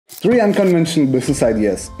3 unconventional business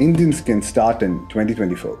ideas Indians can start in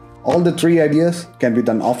 2024. All the 3 ideas can be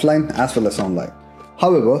done offline as well as online.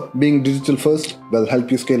 However, being digital first will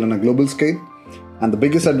help you scale on a global scale. And the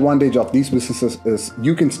biggest advantage of these businesses is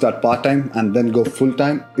you can start part-time and then go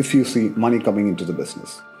full-time if you see money coming into the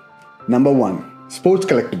business. Number 1. Sports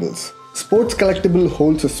collectibles. Sports collectible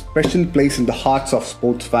holds a special place in the hearts of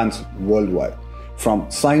sports fans worldwide.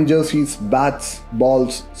 From signed jerseys, bats,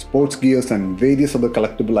 balls, sports gears and various other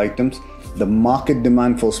collectible items, the market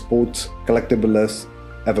demand for sports collectible is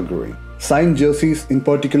ever growing. Signed jerseys in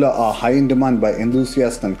particular are high in demand by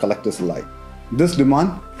enthusiasts and collectors alike. This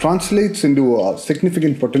demand translates into a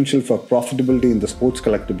significant potential for profitability in the sports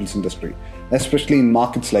collectibles industry, especially in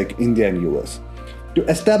markets like India and US. To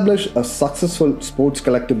establish a successful sports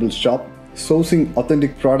collectibles shop, sourcing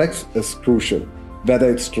authentic products is crucial.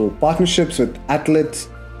 Whether it's through partnerships with athletes,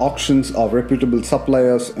 auctions, or reputable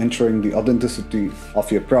suppliers, ensuring the authenticity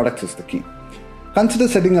of your products is the key. Consider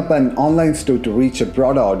setting up an online store to reach a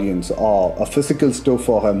broader audience or a physical store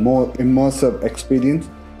for a more immersive experience,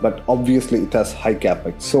 but obviously it has high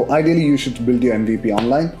capex. So ideally you should build your MVP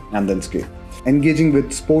online and then scale. Engaging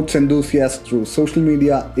with sports enthusiasts through social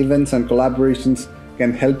media, events and collaborations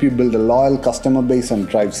can help you build a loyal customer base and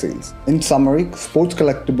drive sales. In summary, sports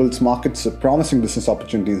collectibles markets a promising business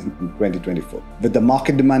opportunities in 2024. With the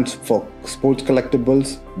market demands for sports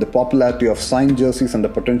collectibles, the popularity of signed jerseys and the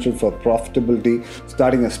potential for profitability,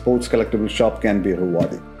 starting a sports collectible shop can be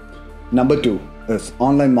rewarding. Number 2 is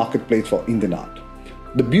online marketplace for Indian art.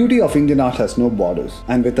 The beauty of Indian art has no borders,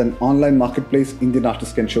 and with an online marketplace, Indian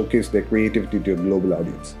artists can showcase their creativity to a global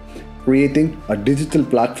audience. Creating a digital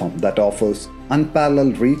platform that offers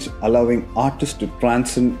unparalleled reach, allowing artists to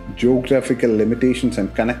transcend geographical limitations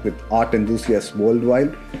and connect with art enthusiasts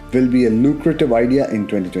worldwide, will be a lucrative idea in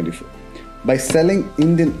 2024. By selling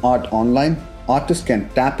Indian art online, artists can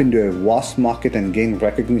tap into a vast market and gain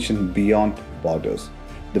recognition beyond borders.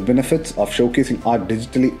 The benefits of showcasing art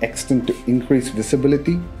digitally extend to increased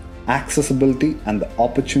visibility, accessibility, and the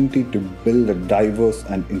opportunity to build a diverse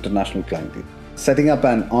and international clientele. Setting up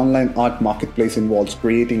an online art marketplace involves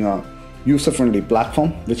creating a user-friendly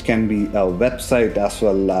platform, which can be a website as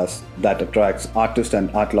well as that attracts artists and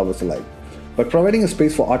art lovers alike. By providing a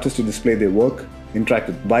space for artists to display their work, interact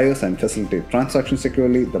with buyers, and facilitate transactions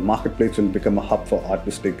securely, the marketplace will become a hub for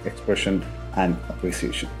artistic expression and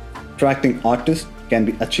appreciation. Attracting artists can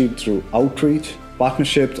be achieved through outreach,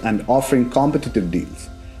 partnerships, and offering competitive deals.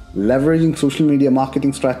 Leveraging social media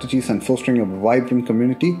marketing strategies and fostering a vibrant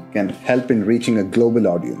community can help in reaching a global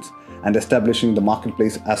audience and establishing the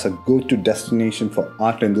marketplace as a go-to destination for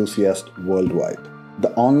art enthusiasts worldwide.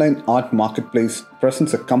 The online art marketplace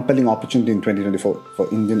presents a compelling opportunity in 2024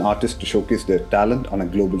 for Indian artists to showcase their talent on a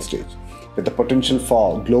global stage. With the potential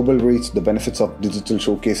for global reach, the benefits of digital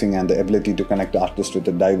showcasing, and the ability to connect artists with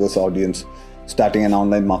a diverse audience, starting an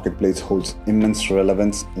online marketplace holds immense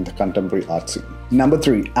relevance in the contemporary art scene. Number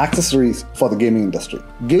 3. Accessories for the gaming industry.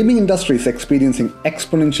 Gaming industry is experiencing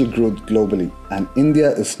exponential growth globally, and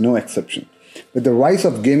India is no exception. With the rise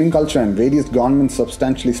of gaming culture and various governments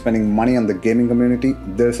substantially spending money on the gaming community,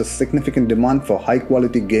 there is a significant demand for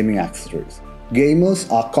high-quality gaming accessories. Gamers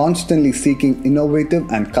are constantly seeking innovative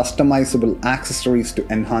and customizable accessories to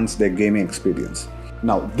enhance their gaming experience.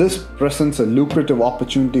 Now, this presents a lucrative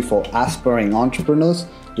opportunity for aspiring entrepreneurs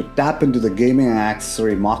to tap into the gaming and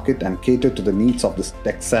accessory market and cater to the needs of this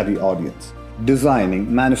tech-savvy audience.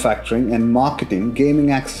 Designing, manufacturing, and marketing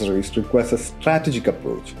gaming accessories requires a strategic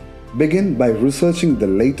approach. Begin by researching the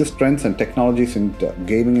latest trends and technologies in the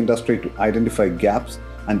gaming industry to identify gaps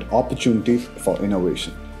and opportunities for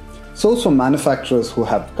innovation. Source from manufacturers who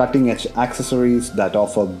have cutting-edge accessories that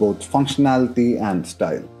offer both functionality and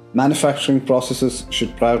style. Manufacturing processes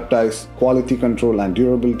should prioritize quality control and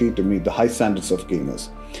durability to meet the high standards of gamers.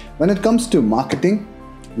 When it comes to marketing,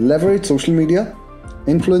 leverage social media,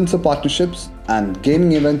 influencer partnerships, and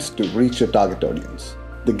gaming events to reach your target audience.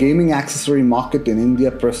 The gaming accessory market in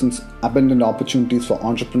India presents abundant opportunities for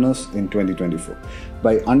entrepreneurs in 2024.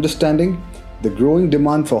 By understanding the growing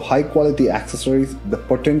demand for high-quality accessories, the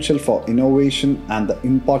potential for innovation, and the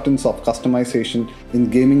importance of customization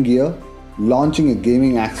in gaming gear, launching a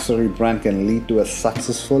gaming accessory brand can lead to a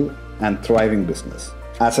successful and thriving business.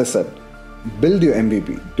 As I said, build your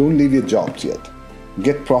MVP. Don't leave your jobs yet.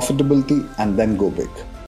 Get profitability and then go big.